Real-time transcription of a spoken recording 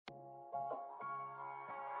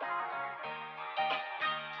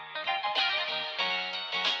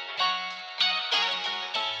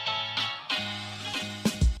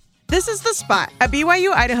This is The Spot, a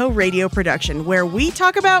BYU Idaho radio production where we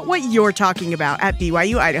talk about what you're talking about at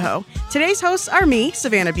BYU Idaho. Today's hosts are me,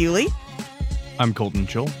 Savannah Bewley. I'm Colton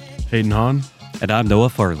Chul. Hayden Hahn. And I'm Noah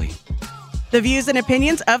Farley. The views and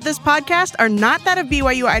opinions of this podcast are not that of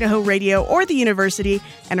BYU Idaho Radio or the university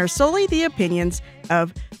and are solely the opinions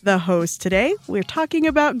of the host. Today, we're talking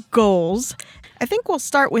about goals. I think we'll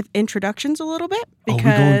start with introductions a little bit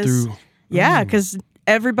because, going through? Yeah, because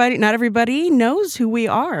not everybody knows who we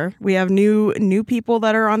are. We have new people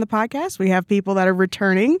that are on the podcast. We have people that are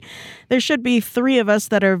returning. There should be 3 of us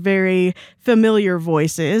that are very familiar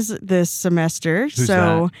voices this semester. Who's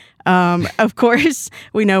that? Of course,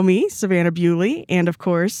 we know me, Savannah Bewley, and of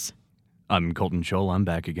course, I'm Colton Chul. I'm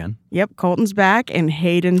back again. Yep, Colton's back and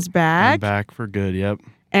Hayden's back. I'm back for good, yep.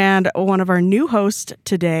 And one of our new hosts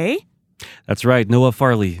today. That's right, Noah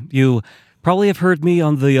Farley. You probably have heard me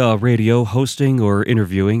on the radio hosting or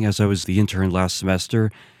interviewing as I was the intern last semester,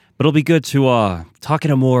 but it'll be good to talk in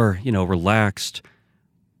a more, relaxed,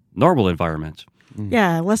 normal environment.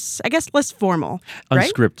 Yeah, less formal.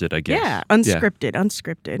 Right? Unscripted, I guess. Yeah,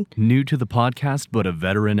 unscripted. New to the podcast, but a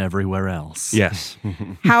veteran everywhere else. Yes.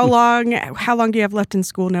 How long do you have left in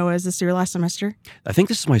school, Noah? Is this your last semester? I think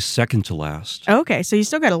this is my second to last. Okay, so you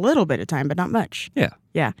still got a little bit of time, but not much. Yeah.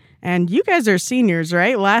 Yeah. And you guys are seniors,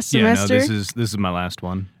 right? Last semester? Yeah, no, this is my last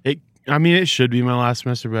one. It should be my last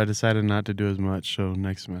semester, but I decided not to do as much, so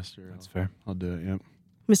next semester. That's fair. I'll do it, yep.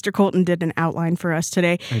 Mr. Colton did an outline for us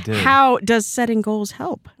today. I did. How does setting goals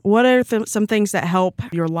help? What are some things that help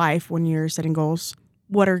your life when you're setting goals?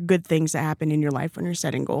 What are good things that happen in your life when you're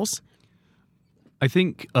setting goals? I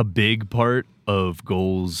think a big part of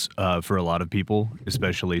goals for a lot of people,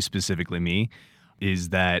 specifically me, is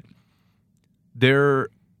that there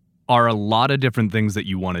are a lot of different things that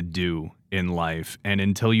you want to do in life, and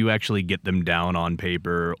until you actually get them down on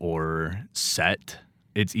paper or set,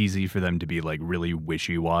 it's easy for them to be like really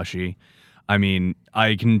wishy-washy. I mean,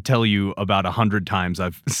 I can tell you about 100 times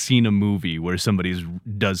I've seen a movie where somebody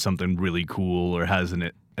does something really cool or has an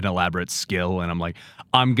elaborate skill, and I'm like,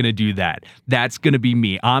 I'm going to do that. That's going to be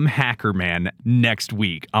me. I'm Hacker Man next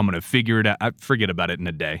week. I'm going to figure it out. I forget about it in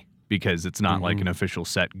a day because it's not like an official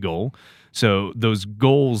set goal. So those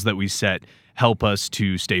goals that we set help us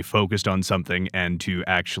to stay focused on something and to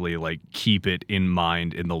actually like keep it in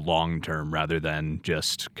mind in the long term rather than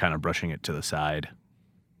just kind of brushing it to the side.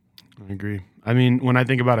 I agree. I mean, when I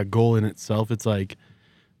think about a goal in itself, it's like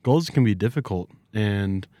goals can be difficult,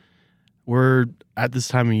 and we're at this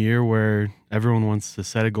time of year where everyone wants to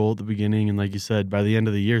set a goal at the beginning, and like you said, by the end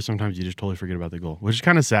of the year, sometimes you just totally forget about the goal, which is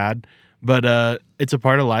kind of sad, but it's a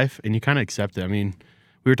part of life, and you kind of accept it. I mean,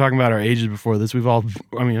 we were talking about our ages before this.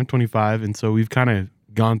 I'm 25, and so we've kind of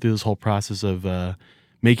gone through this whole process of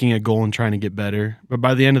making a goal and trying to get better. But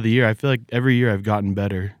by the end of the year, I feel like every year I've gotten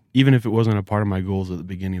better. Even if it wasn't a part of my goals at the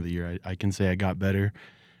beginning of the year, I can say I got better.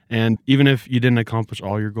 And even if you didn't accomplish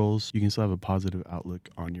all your goals, you can still have a positive outlook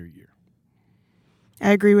on your year.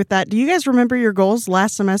 I agree with that. Do you guys remember your goals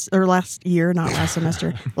last year?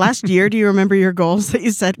 Last year, do you remember your goals that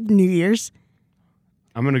you set New Year's?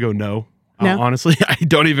 I'm going to go no. No? Honestly, I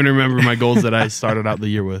don't even remember my goals that I started out the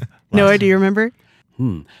year with. Noah, do you remember?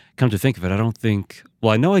 Come to think of it,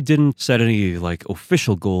 I know I didn't set any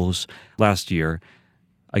official goals last year.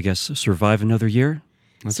 I guess survive another year.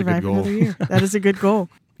 That's Survive a good goal. another year. That is a good goal.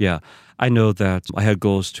 Yeah, I know that I had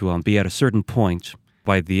goals to be at a certain point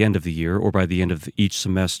by the end of the year or by the end of each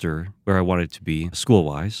semester where I wanted to be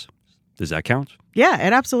school-wise. Does that count? Yeah,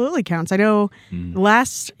 it absolutely counts. I know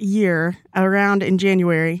last year, around in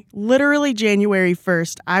January, literally January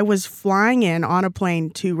 1st, I was flying in on a plane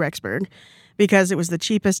to Rexburg because it was the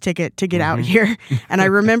cheapest ticket to get out here. And I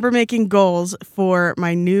remember making goals for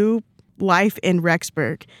my new life in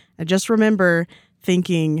Rexburg. I just remember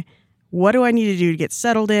thinking, what do I need to do to get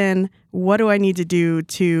settled in? What do I need to do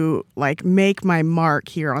to make my mark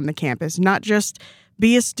here on the campus? Not just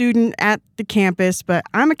be a student at the campus, but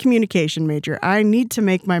I'm a communication major. I need to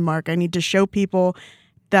make my mark. I need to show people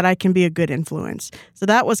that I can be a good influence. So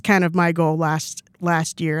that was kind of my goal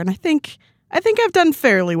last year, and I think I've done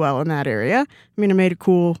fairly well in that area. I mean, I made a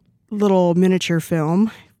cool little miniature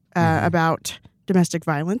film about domestic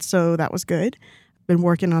violence, so that was good. Been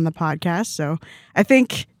working on the podcast, so I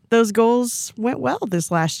think those goals went well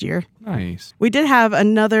this last year. Nice. We did have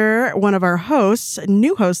another one of our hosts, a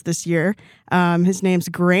new host this year. His name's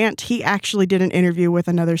Grant. He actually did an interview with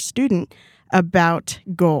another student about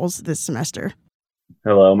goals this semester.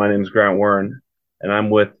 Hello, my name is Grant Warren, and I'm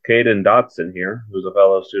with Caden Dotson here, who's a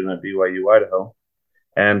fellow student at BYU Idaho.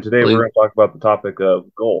 And today we're going to talk about the topic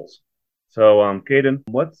of goals. So, Caden,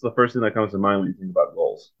 what's the first thing that comes to mind when you think about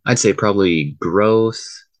goals? I'd say probably growth,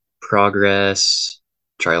 progress,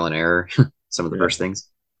 trial and error, some of the first things.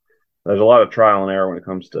 There's a lot of trial and error when it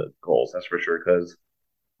comes to goals, that's for sure, because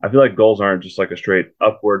I feel like goals aren't just like a straight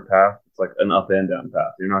upward path. It's like an up and down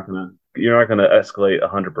path. You're not gonna escalate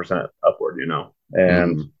 100% upward,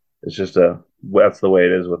 and it's just that's the way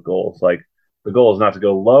it is with goals. Like the goal is not to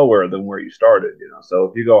go lower than where you started, So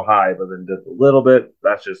if you go high but then dip a little bit,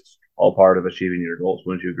 that's just all part of achieving your goals.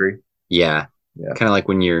 Wouldn't you agree? Yeah. Yeah. Kind of like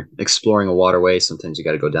when you're exploring a waterway, sometimes you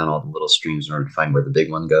got to go down all the little streams in order to find where the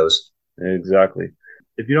big one goes. Exactly.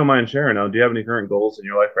 If you don't mind sharing, do you have any current goals in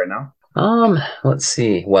your life right now? Let's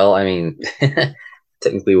see. Well, I mean,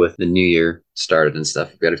 technically with the new year started and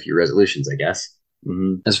stuff, we've got a few resolutions, I guess.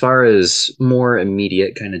 Mm-hmm. As far as more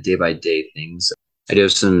immediate kind of day by day things, I do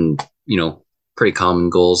have some, pretty common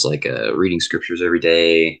goals like reading scriptures every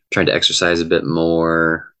day, trying to exercise a bit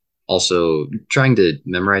more, also trying to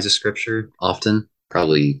memorize a scripture often,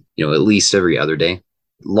 probably, at least every other day.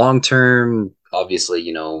 Long term,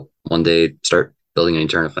 obviously, one day start building an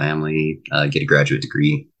eternal family, get a graduate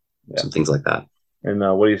degree, some things like that. And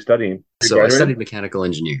what are you studying? So I studied mechanical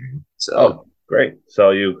engineering. So oh, great.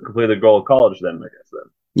 So you completed the goal of college then, I guess then.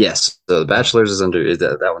 Yes. So the bachelor's is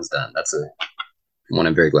that one's done. That's one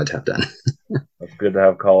I'm very glad to have done. It's good to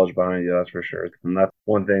have college behind you, that's for sure. And that's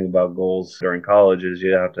one thing about goals during college is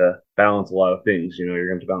you have to balance a lot of things. You're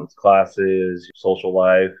going to balance classes, social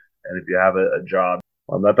life, and if you have a job,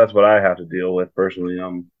 that's what I have to deal with personally.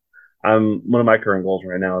 I'm one of my current goals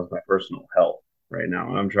right now is my personal health right now,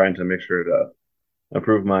 and I'm trying to make sure to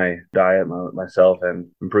improve my diet, myself, and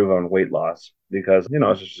improve on weight loss because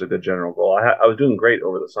it's just a good general goal. I was doing great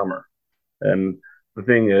over the summer, and the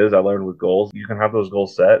thing is, I learned with goals, you can have those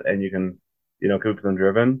goals set and you can, keep them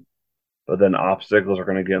driven, but then obstacles are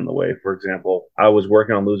going to get in the way. For example, I was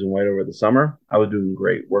working on losing weight over the summer. I was doing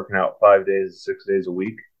great, working out 5 days, 6 days a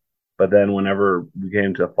week. But then whenever we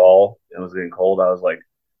came to fall and it was getting cold, I was like,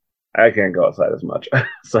 I can't go outside as much.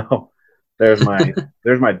 So there's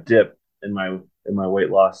my dip in my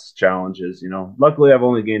weight loss challenges. Luckily I've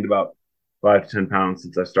only gained about 5 to 10 pounds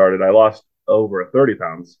since I started. I lost over 30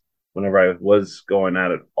 pounds whenever I was going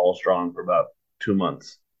at it all strong for about 2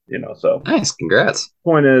 months. So nice, congrats.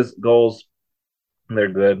 Point is, goals,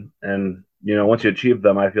 they're good, and once you achieve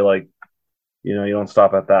them, I feel like you don't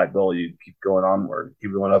stop at that goal. You keep going onward,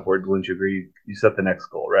 keep going upward. Wouldn't you agree? You set the next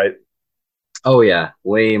goal, right? Oh yeah,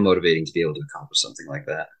 way motivating to be able to accomplish something like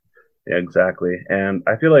that. Yeah, exactly. And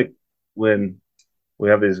I feel like when we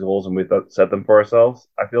have these goals and we set them for ourselves,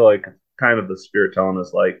 I feel like kind of the spirit telling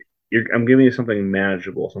us like, I'm giving you something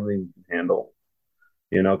manageable, something you can handle.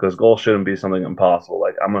 Because goals shouldn't be something impossible.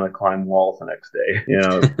 Like I'm going to climb walls the next day.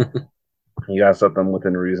 You got to set them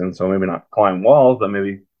within reason. So maybe not climb walls, but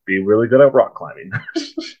maybe be really good at rock climbing.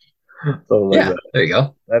 So yeah, there you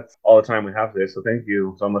go. That's all the time we have today. So thank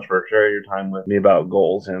you so much for sharing your time with me about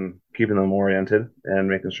goals and keeping them oriented and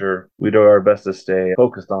making sure we do our best to stay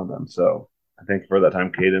focused on them. So I thank you for that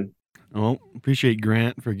time, Caden. Well, appreciate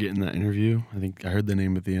Grant for getting that interview. I think I heard the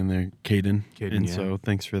name at the end there, Caden. And yeah. So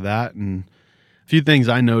thanks for that. And a few things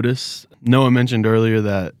I noticed. Noah mentioned earlier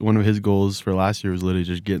that one of his goals for last year was literally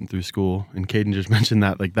just getting through school. And Caden just mentioned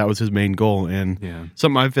that, like, that was his main goal. And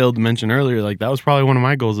something I failed to mention earlier, like, that was probably one of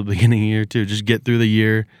my goals at the beginning of the year, too. Just get through the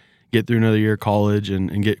year, get through another year of college,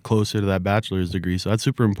 and get closer to that bachelor's degree. So that's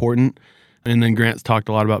super important. And then Grant's talked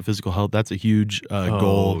a lot about physical health. That's a huge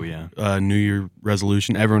goal, New Year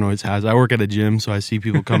resolution. Everyone always has. I work at a gym, so I see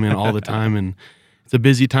people come in all the time, and it's a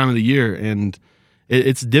busy time of the year. And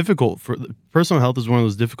it's difficult. Personal health is one of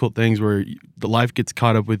those difficult things where the life gets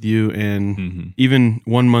caught up with you, and even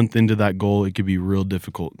 1 month into that goal, it could be real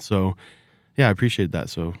difficult. So, yeah, I appreciate that.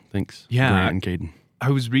 So thanks, Grant and Caden. I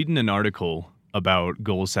was reading an article about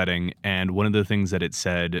goal setting, and one of the things that it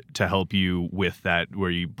said to help you with that, where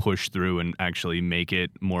you push through and actually make it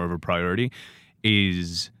more of a priority,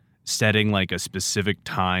 is setting like a specific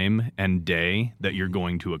time and day that you're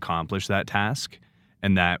going to accomplish that task,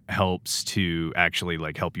 and that helps to actually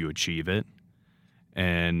like help you achieve it.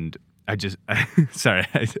 And I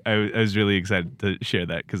was really excited to share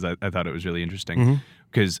that because I thought it was really interesting.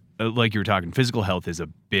 Because like you were talking, physical health is a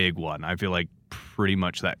big one. I feel like pretty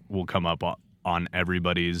much that will come up on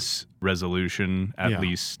everybody's resolution at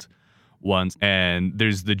least once. And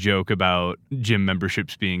there's the joke about gym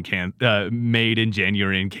memberships being made in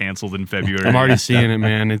January and canceled in February. I'm already seeing it,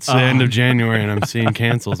 man. It's the end of January and I'm seeing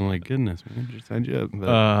cancels. I'm like, goodness, man, just signed you up.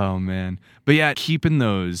 Oh, man. But yeah, keeping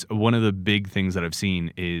those, one of the big things that I've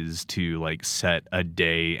seen is to like set a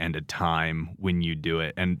day and a time when you do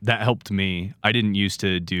it. And that helped me. I didn't used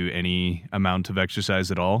to do any amount of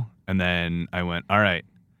exercise at all. And then I went, all right,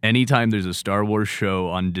 anytime there's a Star Wars show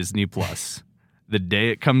on Disney Plus, the day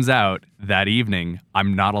it comes out that evening,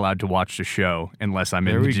 I'm not allowed to watch the show unless I'm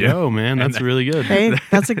There in the we gym. go, man. That's really good. Hey,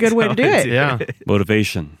 that's a good way to do it. Yeah.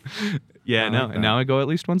 Motivation. Yeah, I no. like And that. now I go at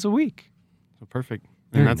least once a week. Perfect.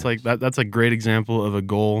 Very And that's like that's a great example of a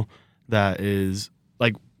goal that is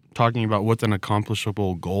like talking about what's an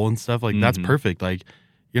accomplishable goal and stuff. Like that's Mhm. perfect. Like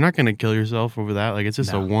you're not gonna kill yourself over that. Like it's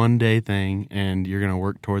just No. a one day thing and you're gonna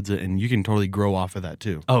work towards it and you can totally grow off of that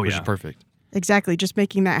too. Oh, which yeah. is perfect. Exactly, just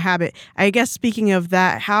making that habit. I guess speaking of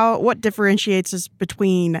that, what differentiates us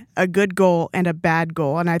between a good goal and a bad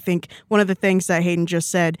goal? And I think one of the things that Hayden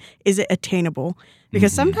just said, is it attainable?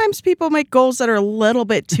 Because sometimes people make goals that are a little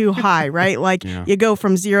bit too high, right? Like Yeah. you go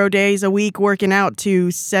from 0 days a week working out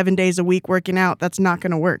to 7 days a week working out. That's not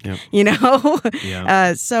going to work, Yep. you know?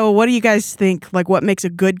 Yeah. So what do you guys think? Like what makes a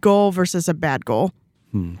good goal versus a bad goal?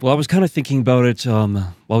 Well, I was kind of thinking about it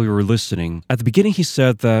while we were listening. At the beginning, he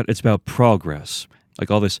said that it's about progress,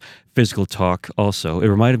 like all this physical talk also. It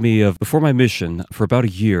reminded me of before my mission, for about a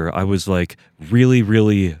year, I was like really,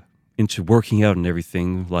 really into working out and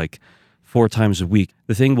everything, like 4 times a week.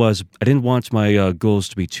 The thing was, I didn't want my goals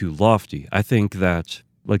to be too lofty. I think that,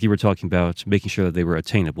 like you were talking about, making sure that they were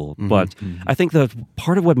attainable. But I think that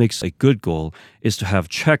part of what makes a good goal is to have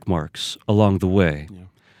check marks along the way. Yeah.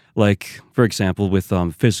 Like, for example, with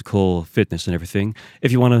physical fitness and everything,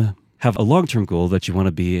 if you want to have a long-term goal that you want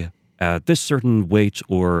to be at this certain weight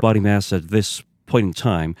or body mass at this point in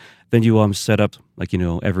time, then you set up, like,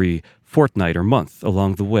 every fortnight or month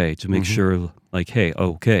along the way to make sure, like, hey,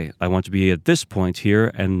 okay, I want to be at this point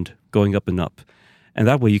here and going up and up. And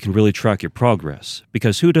that way you can really track your progress.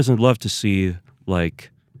 Because who doesn't love to see,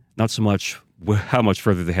 like, not so much how much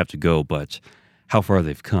further they have to go, but how far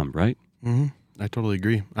they've come, right? Mm-hmm. I totally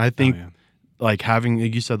agree. I think yeah. like having,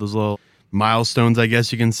 like you said, those little milestones, I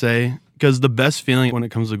guess you can say, because the best feeling when it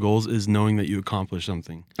comes to goals is knowing that you accomplished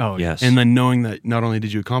something. Oh, yeah. Yes. And then knowing that not only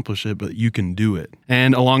did you accomplish it, but you can do it.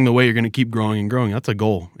 And along the way, you're going to keep growing and growing. That's a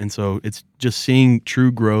goal. And so it's just seeing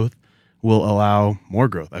true growth will allow more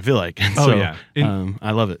growth, I feel like. And Oh, so, yeah. I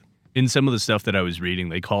love it. In some of the stuff that I was reading,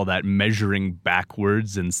 they call that measuring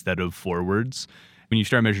backwards instead of forwards. When you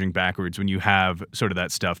start measuring backwards, when you have sort of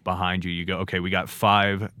that stuff behind you, you go, okay, we got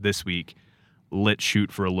 5 this week. Let's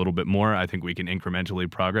shoot for a little bit more. I think we can incrementally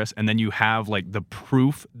progress. And then you have like the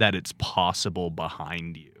proof that it's possible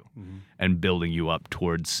behind you and building you up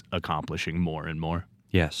towards accomplishing more and more.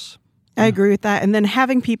 Yes. I agree with that. And then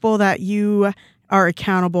having people that you are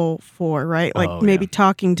accountable for, right? Like Oh, maybe yeah.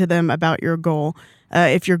 talking to them about your goal.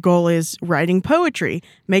 If your goal is writing poetry,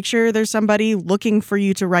 make sure there's somebody looking for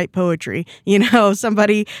you to write poetry,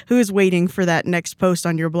 somebody who's waiting for that next post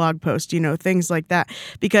on your blog post, things like that.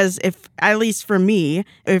 Because if, at least for me,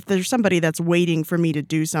 if there's somebody that's waiting for me to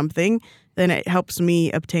do something, then it helps me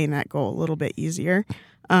obtain that goal a little bit easier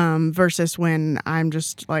versus when I'm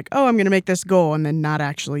just like, oh, I'm going to make this goal and then not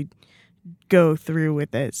actually go through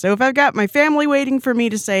with it. So if I've got my family waiting for me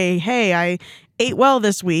to say, hey, I ate well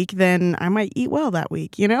this week, then I might eat well that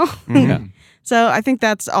week, Yeah. So I think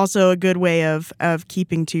that's also a good way of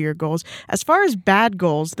keeping to your goals. As far as bad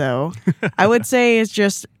goals, though, I would say is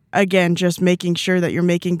just making sure that you're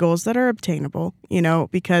making goals that are obtainable,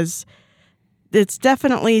 because it's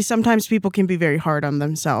definitely, sometimes people can be very hard on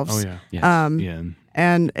themselves. Oh, yeah. Yes. Yeah.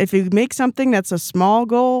 And if you make something that's a small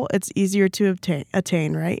goal, it's easier to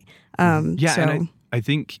attain, right? Yeah, so, and I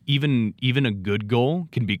think even a good goal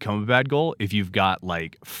can become a bad goal if you've got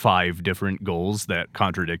like 5 different goals that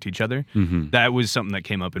contradict each other. That was something that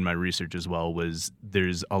came up in my research as well, was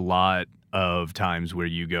there's a lot of times where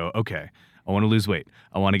you go, okay, I want to lose weight.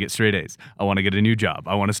 I want to get straight A's. I want to get a new job.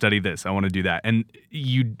 I want to study this. I want to do that. And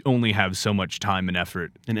you only have so much time and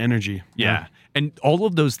effort. And energy. Yeah. And all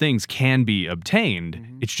of those things can be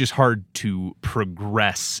obtained. It's just hard to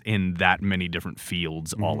progress in that many different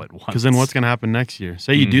fields all at once. Because then what's going to happen next year?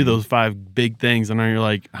 Say you do those 5 big things and then you're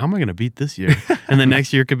like, how am I going to beat this year? And then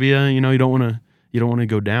next year could be you don't want to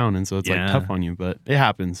go down. And so it's like Yeah. tough on you, but it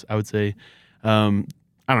happens. I would say, I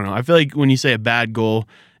don't know. I feel like when you say a bad goal,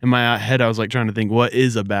 in my head, I was like trying to think, what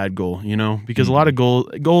is a bad goal, Because a lot of goal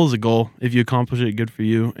is a goal. If you accomplish it, good for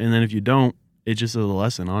you. And then if you don't, it's just a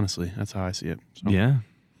lesson, honestly. That's how I see it. So. Yeah.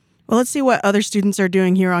 well, let's see what other students are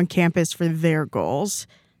doing here on campus for their goals.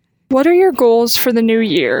 What are your goals for the new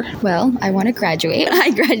year? Well, I want to graduate.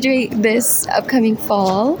 I graduate this upcoming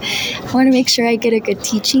fall. I want to make sure I get a good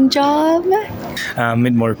teaching job.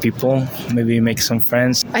 Meet more people, maybe make some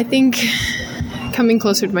friends. I think coming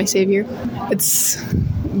closer to my Savior. It's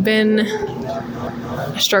been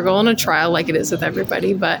a struggle and a trial like it is with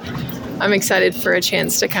everybody, but I'm excited for a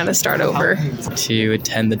chance to kind of start over. To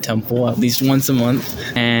attend the temple at least once a month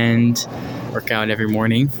and work out every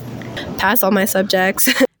morning pass all my subjects.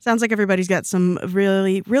 Sounds like everybody's got some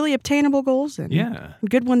really, really obtainable goals and Yeah.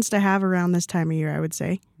 good ones to have around this time of year, I would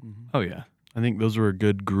say. Oh, yeah. I think those were a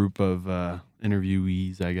good group of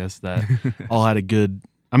interviewees, I guess, that all had a good.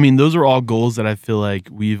 I mean, those are all goals that I feel like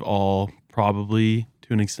we've all probably,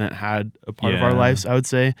 to an extent, had a part of our Yeah. lives, I would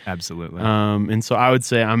say. Absolutely. And so I would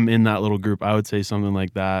say I'm in that little group. I would say something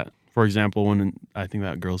like that. For example, when I think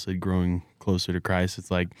that girl said growing closer to Christ, it's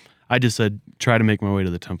like I just said try to make my way to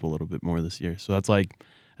the temple a little bit more this year. So that's like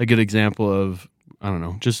a good example of, I don't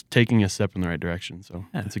know, just taking a step in the right direction. So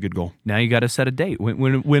it's a good goal. Now you got to set a date.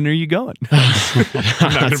 When are you going? I'm not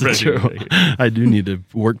gonna That's pressure you. true. I do need to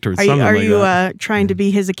work towards Are you, something are like you that. trying to be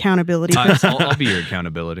his accountability person? I'll be your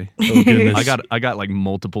accountability. Oh, goodness. I got like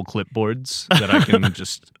multiple clipboards that I can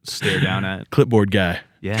just stare down at. Clipboard guy.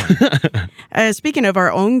 Yeah. Speaking of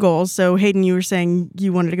our own goals, so Hayden, you were saying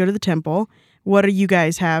you wanted to go to the temple. What do you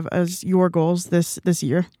guys have as your goals this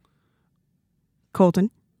year?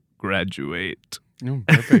 Colton? Graduate. Oh,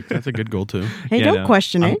 perfect. That's a good goal too. Hey, Yeah, don't no,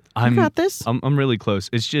 question it. I'm- You got this. I'm really close.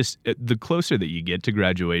 It's just the closer that you get to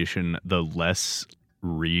graduation, the less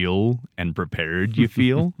real and prepared you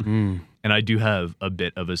feel. Mm. And I do have a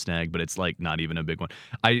bit of a snag, but it's like not even a big one.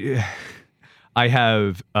 I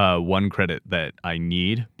have one credit that I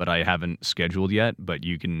need, but I haven't scheduled yet. But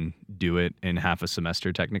you can do it in half a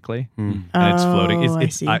semester technically, and it's floating. Oh, I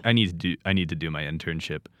see. I need to do my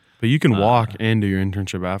internship. But you can walk and do your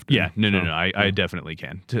internship after. Yeah, no. So, I definitely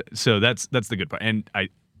can. So that's the good part, and I'm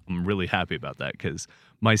really happy about that because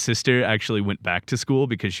my sister actually went back to school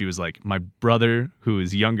because she was like, my brother, who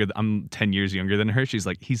is younger, I'm 10 years younger than her. She's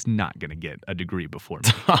like, he's not going to get a degree before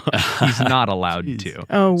me. He's not allowed to.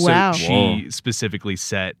 Oh, wow. So she specifically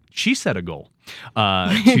set a goal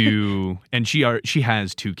and she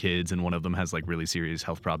has 2 kids and one of them has like really serious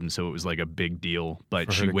health problems. So it was like a big deal, but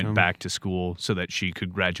For her she to went come. back to school so that she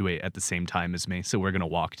could graduate at the same time as me. So we're going to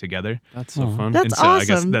walk together. That's so fun. That's And so I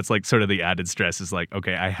guess awesome. that's like sort of the added stress is like,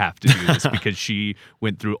 okay, I have to do this because she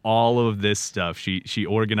went through all of this stuff. She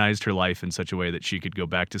organized her life in such a way that she could go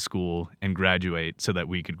back to school and graduate so that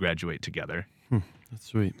we could graduate together. That's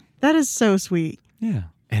sweet. That is so sweet. Yeah.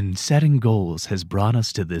 And setting goals has brought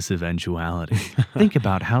us to this eventuality. Think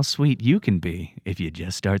about how sweet you can be if you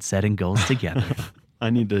just start setting goals together. I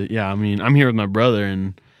need to, I mean, I'm here with my brother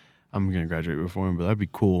and I'm going to graduate before him, but that'd be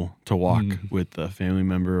cool to walk with a family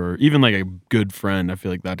member or even like a good friend. I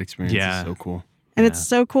feel like that experience Yeah. is so cool. And it's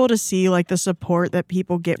so cool to see like the support that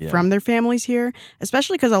people get from their families here,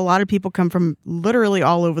 especially because a lot of people come from literally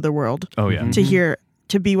all over the world Oh, yeah. to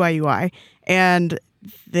BYUI. And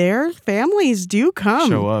their families do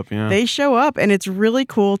Show up, yeah. They show up, and it's really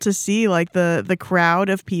cool to see like the crowd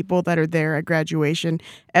of people that are there at graduation.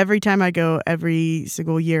 Every time I go, every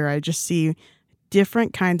single year, I just see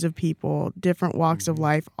different kinds of people, different walks of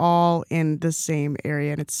life, all in the same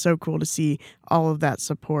area, and it's so cool to see all of that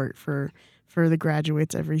support for the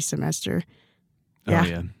graduates every semester. Yeah. Oh,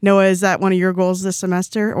 yeah. Noah, is that one of your goals this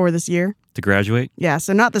semester or this year? To graduate? Yeah,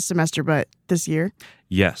 so not this semester, but this year.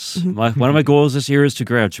 Yes. One of my goals this year is to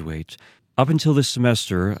graduate. Up until this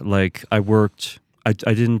semester, like I worked, I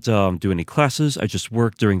didn't do any classes. I just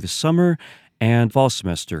worked during the summer and fall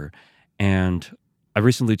semester. And I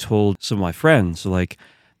recently told some of my friends, like,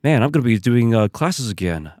 man, I'm going to be doing classes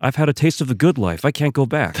again. I've had a taste of the good life. I can't go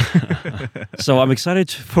back. So I'm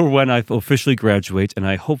excited for when I officially graduate and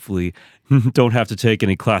I hopefully don't have to take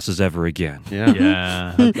any classes ever again. Yeah.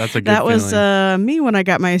 Yeah. That's a good That was feeling. me when I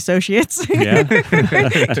got my associates. Yeah. Took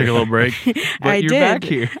a little break. But I you're did. back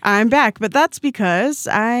here. I'm back, but that's because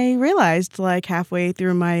I realized like halfway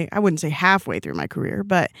through I wouldn't say halfway through my career,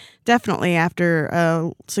 but definitely after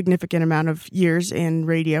a significant amount of years in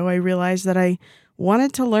radio, I realized that I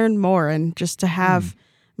wanted to learn more and just to have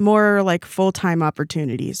more like full-time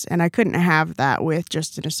opportunities. And I couldn't have that with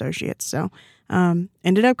just an associate. So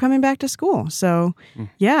ended up coming back to school. So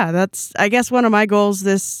yeah, that's, I guess one of my goals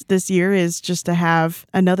this year is just to have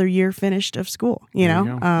another year finished of school, you There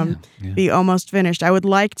know, you go. be almost finished. I would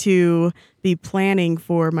like to be planning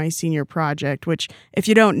for my senior project, which if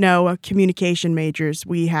you don't know, communication majors,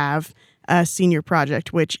 we have a senior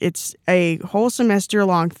project, which it's a whole semester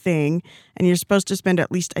long thing. And you're supposed to spend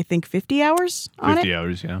at least, I think, 50 hours on 50 it.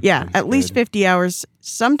 hours, yeah. Yeah, at least 50 hours.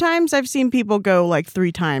 Sometimes I've seen people go like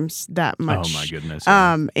 3 times that much Oh, my goodness.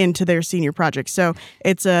 Yeah. into their senior project. So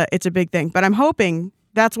it's a big thing. But I'm hoping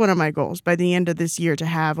that's one of my goals by the end of this year to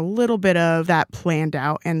have a little bit of that planned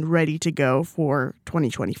out and ready to go for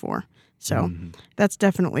 2024. So that's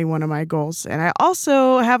definitely one of my goals. And I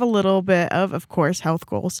also have a little bit of course, health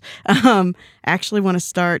goals. Actually want to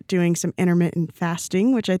start doing some intermittent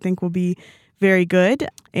fasting, which I think will be very good.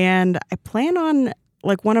 And I plan on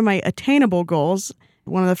like one of my attainable goals,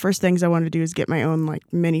 one of the first things I want to do is get my own like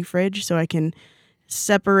mini fridge so I can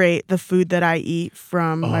separate the food that I eat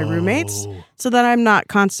from my roommates so that I'm not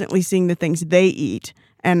constantly seeing the things they eat.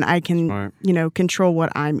 And I can, control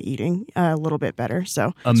what I'm eating a little bit better.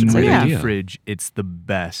 So a mini fridge, it's the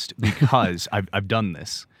best because I've done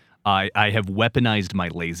this. I have weaponized my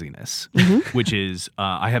laziness, which is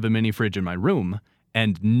I have a mini fridge in my room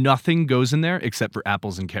and nothing goes in there except for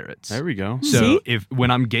apples and carrots. There we go. So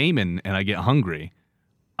when I'm gaming and I get hungry,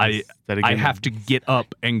 I have to get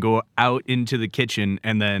up and go out into the kitchen,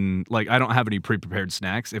 and then like I don't have any pre-prepared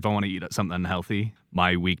snacks if I want to eat something unhealthy.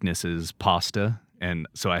 My weakness is pasta. And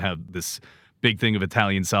so I have this big thing of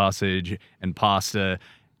Italian sausage and pasta,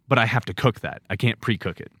 but I have to cook that. I can't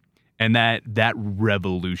pre-cook it. And that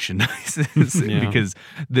revolutionizes because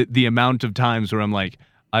the amount of times where I'm like,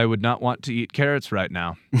 I would not want to eat carrots right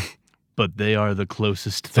now, but they are the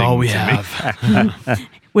closest thing all we to have. me.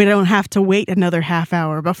 We don't have to wait another half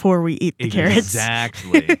hour before we eat the carrots.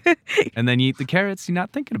 Exactly. And then you eat the carrots, you're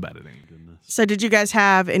not thinking about it anymore. So did you guys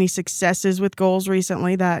have any successes with goals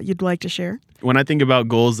recently that you'd like to share? When I think about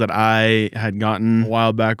goals that I had gotten a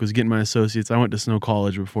while back was getting my associates. I went to Snow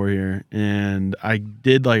College before here, and I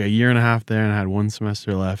did like a year and a half there, and I had one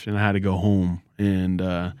semester left, and I had to go home and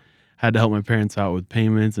had to help my parents out with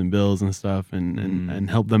payments and bills and stuff and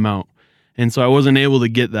help them out. And so I wasn't able to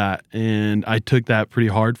get that, and I took that pretty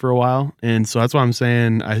hard for a while. And so that's why I'm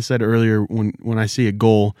saying, I said earlier, when I see a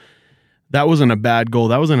goal, that wasn't a bad goal.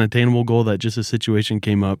 That was an attainable goal that just a situation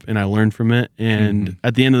came up and I learned from it. And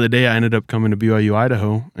at the end of the day, I ended up coming to BYU,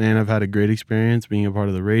 Idaho, and I've had a great experience being a part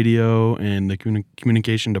of the radio and the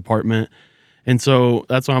communication department. And so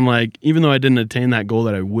that's why I'm like, even though I didn't attain that goal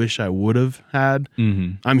that I wish I would have had,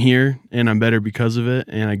 I'm here and I'm better because of it.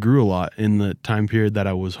 And I grew a lot in the time period that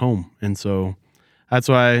I was home. And so that's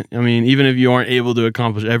why, I mean, even if you aren't able to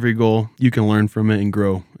accomplish every goal, you can learn from it and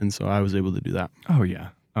grow. And so I was able to do that. Oh,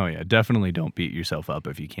 yeah. Definitely don't beat yourself up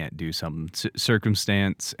if you can't do some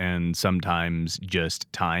circumstance, and sometimes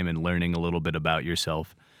just time and learning a little bit about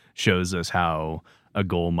yourself shows us how a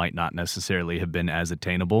goal might not necessarily have been as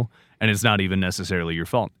attainable, and it's not even necessarily your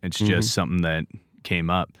fault. It's just something that came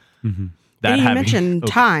up. And you mentioned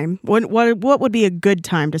time. What would be a good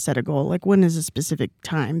time to set a goal? Like, when is a specific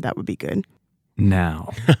time that would be good?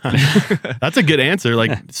 Now. That's a good answer.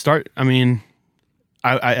 Like,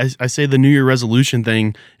 I say the New Year resolution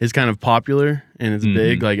thing is kind of popular and it's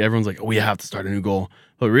big. Like everyone's like, oh, we have to start a new goal.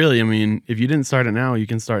 But really, I mean, if you didn't start it now, you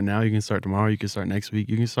can start now. You can start tomorrow. You can start next week.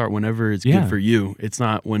 You can start whenever it's good for you. It's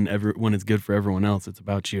not when it's good for everyone else. It's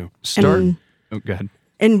about you. Go ahead.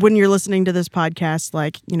 And when you're listening to this podcast,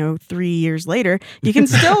 3 years later, you can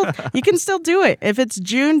still do it. If it's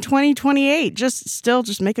June 2028,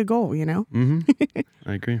 just make a goal. I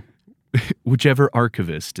agree. Whichever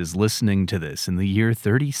archivist is listening to this in the year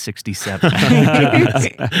 3067,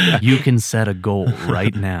 you can set a goal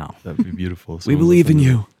right now. That'd be beautiful. We believe in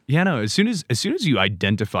you. Yeah, no, as soon as you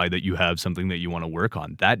identify that you have something that you want to work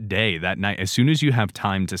on that day, that night, as soon as you have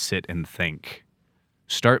time to sit and think,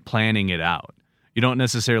 start planning it out. You don't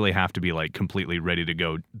necessarily have to be like completely ready to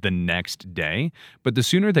go the next day, but the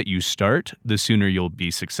sooner that you start, the sooner you'll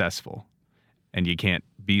be successful. And you can't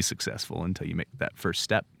be successful until you make that first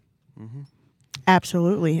step.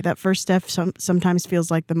 Absolutely. That first step sometimes feels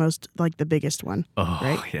like the biggest one. Oh,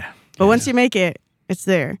 right? Yeah. But once you make it, it's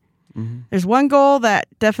there. There's one goal that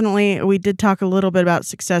definitely, we did talk a little bit about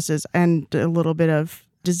successes and a little bit of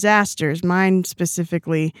disasters. Mine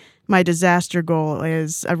specifically, my disaster goal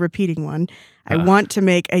is a repeating one. I want to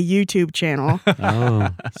make a YouTube channel.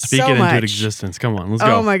 Speak it into existence. Come on, let's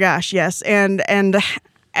go. Oh my gosh, yes. And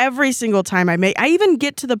every single time I even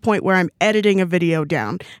get to the point where I'm editing a video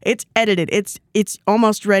down. It's edited. It's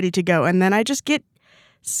almost ready to go. And then I just get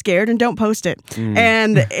scared and don't post it.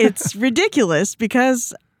 And it's ridiculous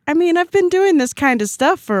because, I've been doing this kind of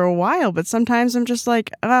stuff for a while, but sometimes I'm just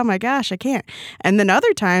like, oh my gosh, I can't. And then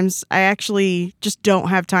other times I actually just don't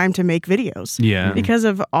have time to make videos. Yeah. Because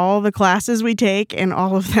of all the classes we take and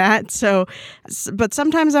all of that. So, but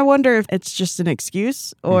sometimes I wonder if it's just an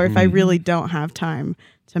excuse or if I really don't have time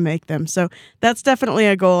to make them. So that's definitely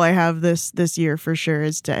a goal I have this year for sure,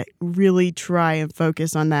 is to really try and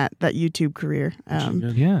focus on that YouTube career.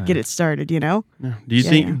 Get it started, Yeah. Do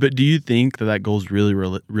you think that goal is really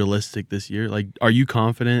realistic this year? Like, are you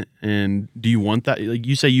confident, and do you want that? Like,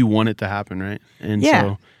 you say you want it to happen, right? And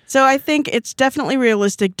so I think it's definitely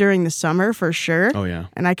realistic during the summer for sure. Oh yeah.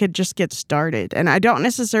 And I could just get started, and I don't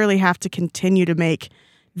necessarily have to continue to make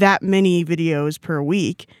that many videos per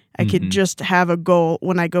week. I could just have a goal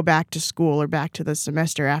when I go back to school or back to the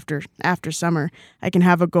semester after summer. I can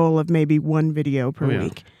have a goal of maybe 1 video per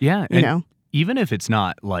week. Yeah. You know? Even if it's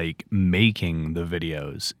not like making the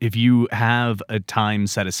videos, if you have a time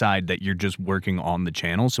set aside that you're just working on the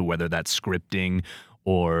channel, so whether that's scripting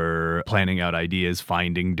or planning out ideas,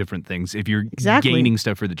 finding different things, if you're gaining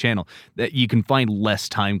stuff for the channel, that you can find less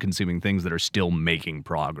time-consuming things that are still making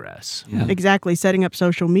progress. Yeah. Exactly. Setting up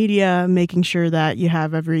social media, making sure that you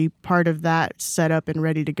have every part of that set up and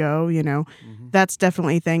ready to go, you know. That's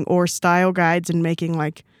definitely a thing. Or style guides and making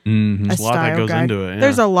like a There's a lot that style goes guide. into it. Yeah.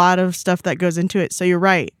 There's a lot of stuff that goes into it. So you're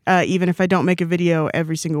right. Even if I don't make a video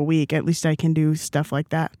every single week, at least I can do stuff like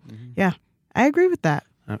that. Yeah, I agree with that.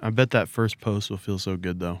 I bet that first post will feel so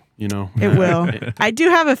good, though. You know, It will. I do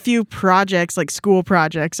have a few projects, like school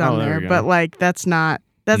projects on there there, we go. but like that's not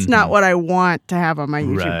what I want to have on my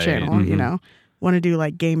YouTube Right. channel. You know, want to do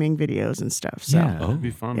like gaming videos and stuff. So Yeah. It'd be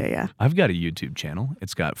fun. yeah. I've got a YouTube channel.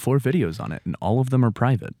 It's got 4 videos on it, and all of them are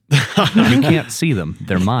private. You can't see them.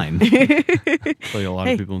 They're mine. Like a lot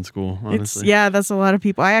of people in school, honestly. That's a lot of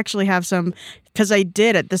people. I actually have some because I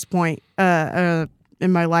did at this point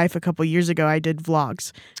in my life a couple years ago. I did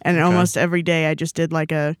vlogs, and almost every day I just did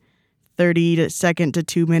like a 30-second to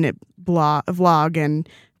 2-minute vlog and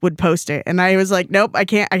would post it. And I was like, nope, I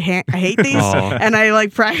can't. I hate these, and I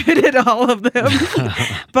like privated all of them.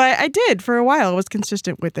 But I did for a while. I was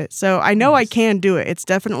consistent with it, so I know I can do it. It's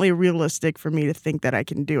definitely realistic for me to think that I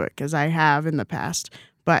can do it because I have in the past.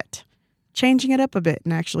 But changing it up a bit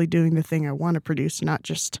and actually doing the thing I want to produce, not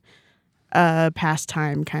just a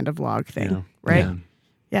pastime kind of vlog thing, right?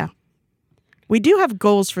 Yeah. We do have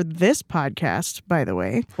goals for this podcast, by the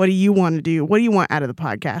way. What do you want to do? What do you want out of the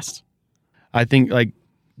podcast? I think like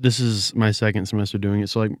this is my second semester doing it.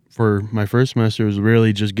 So like for my first semester, it was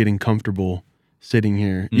really just getting comfortable sitting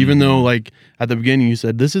here. Even though like at the beginning you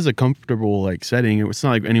said this is a comfortable like setting. It's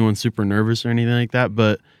not like anyone's super nervous or anything like that.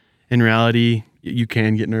 But in reality, you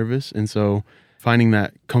can get nervous. And so finding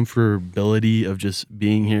that comfortability of just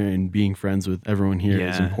being here and being friends with everyone here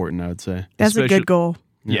is important, I would say. That's a good goal.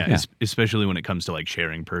 Yeah, especially when it comes to like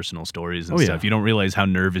sharing personal stories and stuff. You don't realize how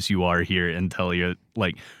nervous you are here until you're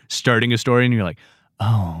like starting a story and you're like,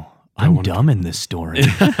 oh, I'm dumb in this story.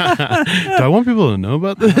 Do I want people to know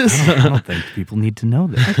about this? I don't think people need to know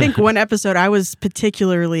this. I think one episode I was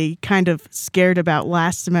particularly kind of scared about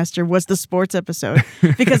last semester was the sports episode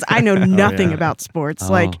because I know nothing about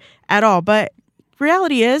sports, like at all. But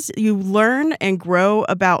reality is you learn and grow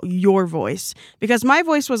about your voice because my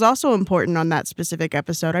voice was also important on that specific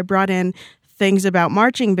episode. I brought in things about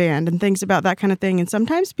marching band and things about that kind of thing. And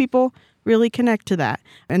sometimes people really connect to that.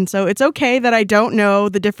 And so it's okay that I don't know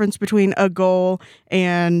the difference between a goal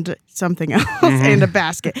and something else and a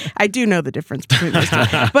basket. I do know the difference between those two.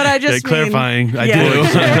 But I just clarifying. I do.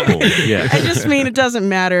 I just mean it doesn't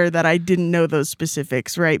matter that I didn't know those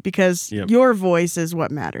specifics, right? Because your voice is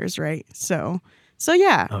what matters, right? So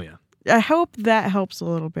yeah. Oh yeah. I hope that helps a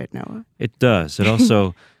little bit, Noah. It does. It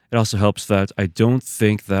also helps that I don't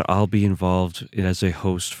think that I'll be involved as a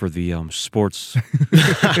host for the sports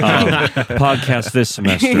podcast this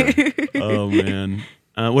semester. Oh man.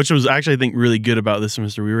 Which was actually, I think, really good about this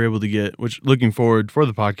semester. We were able to get, which looking forward for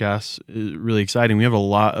the podcast is really exciting. We have a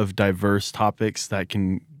lot of diverse topics that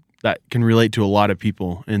can relate to a lot of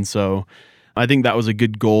people. And so I think that was a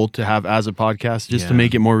good goal to have as a podcast, just to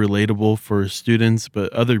make it more relatable for students,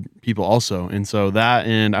 but other people also. And so that,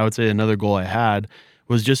 and I would say another goal I had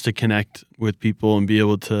was just to connect with people and be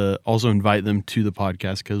able to also invite them to the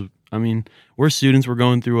podcast. Because I mean, we're students, we're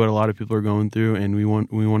going through what a lot of people are going through, and we want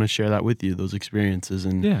to share that with you, those experiences,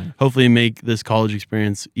 and hopefully make this college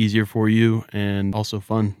experience easier for you and also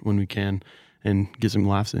fun when we can, and get some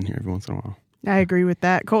laughs in here every once in a while. I agree with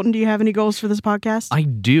that. Colton, do you have any goals for this podcast? I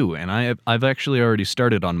do, and I've actually already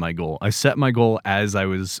started on my goal. I set my goal as I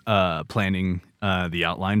was planning the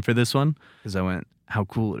outline for this one, because I went, how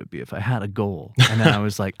cool would it be if I had a goal? And then I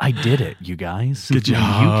was like, I did it, you guys. Good job.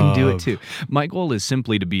 You can do it too. My goal is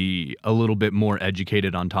simply to be a little bit more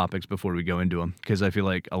educated on topics before we go into them, because I feel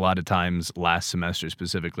like a lot of times last semester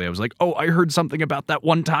specifically, I was like, oh, I heard something about that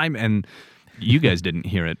one time, and you guys didn't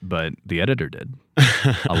hear it, but the editor did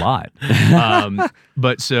a lot.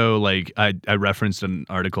 But so like I referenced an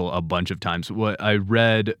article a bunch of times. What I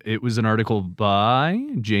read, it was an article by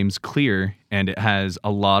James Clear, and it has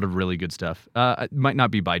a lot of really good stuff. It might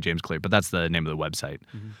not be by James Clear, but that's the name of the website.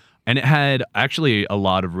 And it had actually a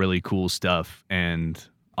lot of really cool stuff. And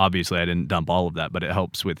obviously I didn't dump all of that, but it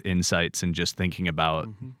helps with insights and just thinking about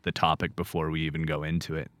the topic before we even go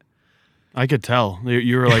into it. I could tell.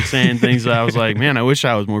 You were like saying things that I was like, man, I wish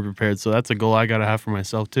I was more prepared. So that's a goal I got to have for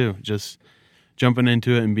myself too. Just jumping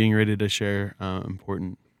into it and being ready to share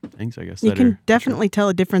important things, I guess. You can definitely tell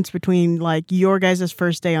a difference between like your guys'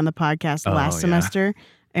 first day on the podcast last semester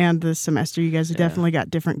and this semester. You guys have definitely got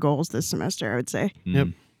different goals this semester, I would say. Yep.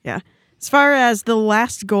 Yeah. As far as the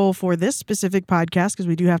last goal for this specific podcast, because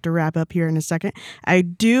we do have to wrap up here in a second, I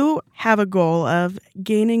do have a goal of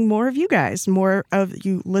gaining more of you guys, more of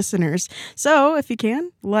you listeners. So if you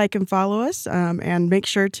can, like and follow us and make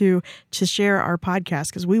sure to share our podcast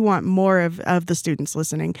because we want more of the students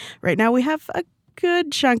listening. Right now we have a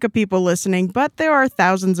good chunk of people listening, but there are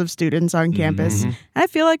thousands of students on campus. And I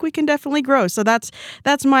feel like we can definitely grow. So that's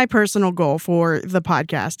my personal goal for the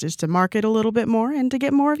podcast is to market a little bit more and to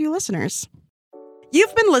get more of you listeners.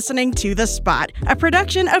 You've been listening to The Spot, a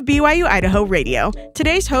production of BYU Idaho Radio.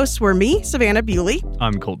 Today's hosts were me, Savannah Bewley.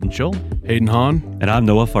 I'm Colton Schull. Hayden Hahn. And I'm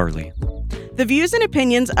Noah Farley. The views and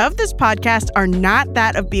opinions of this podcast are not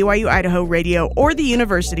that of BYU Idaho Radio or the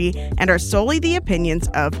university and are solely the opinions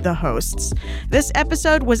of the hosts. This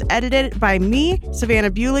episode was edited by me,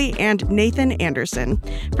 Savannah Bewley, and Nathan Anderson.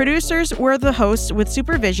 Producers were the hosts with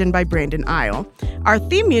supervision by Brandon Isle. Our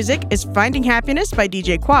theme music is Finding Happiness by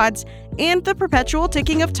DJ Quads and The Perpetual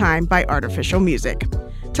Ticking of Time by Artificial Music.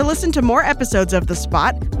 To listen to more episodes of The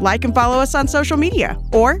Spot, like and follow us on social media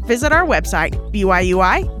or visit our website,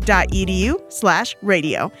 byui.edu/radio,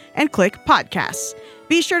 and click podcasts.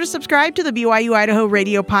 Be sure to subscribe to the BYU Idaho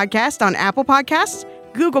Radio podcast on Apple Podcasts,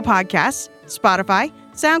 Google Podcasts, Spotify,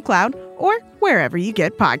 SoundCloud, or wherever you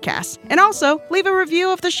get podcasts. And also leave a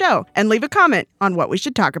review of the show and leave a comment on what we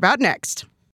should talk about next.